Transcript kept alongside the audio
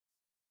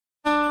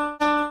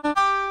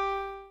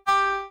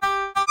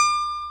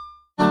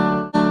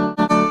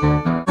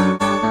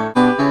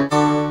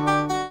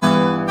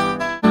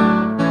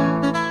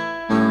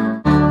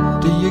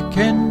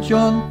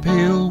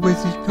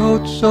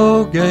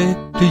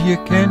you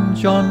ken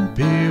John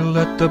Peel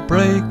at the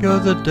break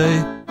of the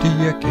day? Do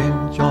you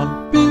ken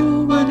John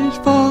Peel when he's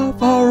far,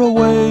 far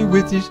away,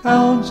 with his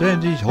hounds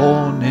and his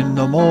horn in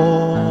the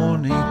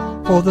morning?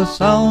 For the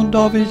sound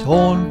of his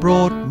horn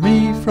brought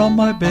me from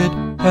my bed,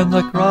 and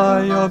the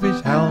cry of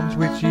his hounds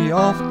which he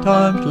oft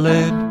times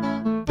led.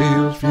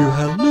 Peel's few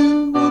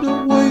halloo would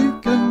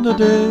awaken the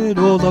dead,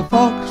 or the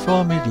fox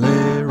from his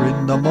lair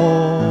in the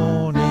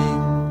morning.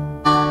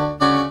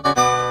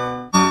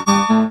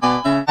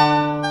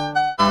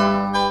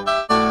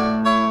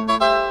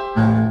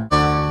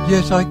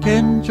 Yes, I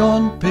ken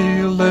John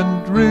Peel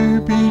and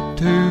Ruby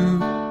too,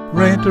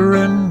 Ranter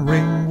and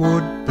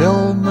Ringwood,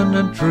 Bellman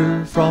and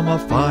True, from a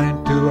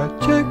fine to a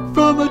check,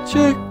 from a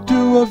check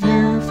to a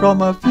view,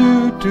 from a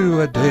view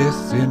to a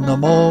death in the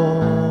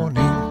morning.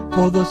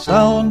 For the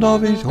sound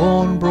of his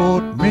horn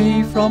brought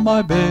me from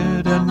my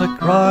bed, and the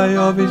cry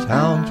of his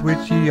hounds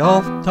which he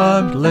oft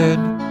times led.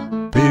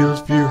 Peel's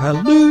few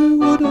halloo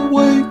would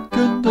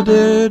awaken the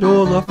dead,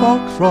 or the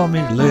fox from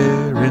his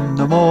lair in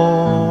the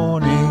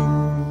morning.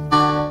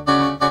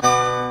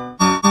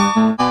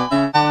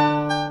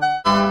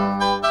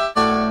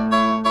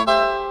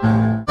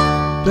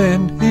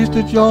 Then here's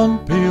to John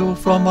Peel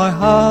from my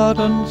heart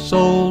and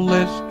soul.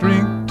 Let's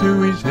drink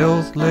to his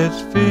health,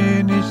 let's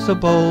finish the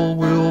bowl.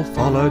 We'll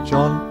follow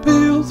John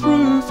Peel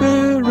through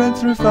fair and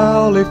through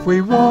foul, if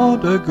we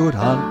want a good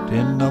hunt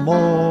in the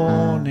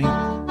morning.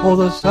 For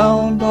the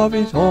sound of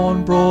his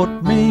horn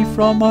brought me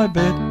from my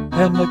bed,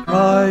 and the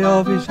cry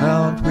of his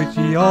hounds which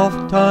he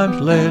oft times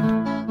led.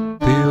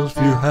 Peel's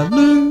few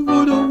halloo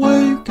would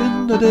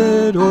awaken the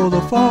dead, or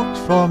the fox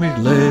from his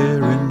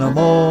lair in the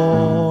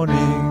morning.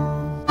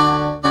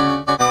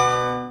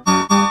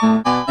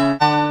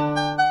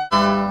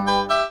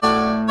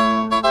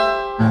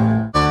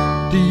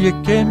 Do you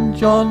ken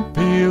John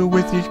Peel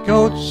with his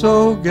coat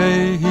so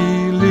gay?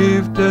 He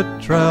lived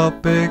at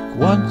Troutbeck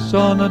once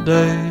on a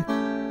day.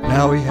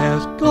 Now he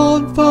has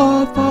gone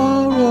far,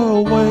 far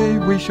away.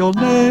 We shall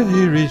ne'er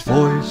hear his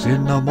voice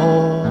in the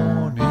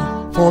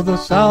morning. For the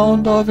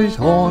sound of his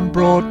horn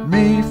brought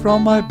me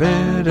from my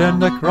bed,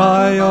 and the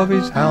cry of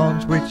his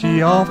hounds which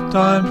he oft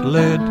times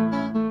led.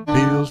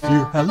 Peel's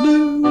few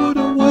halloo would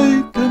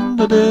awaken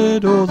the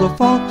dead, or the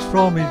fox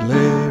from his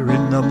lair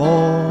in the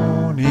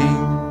morning.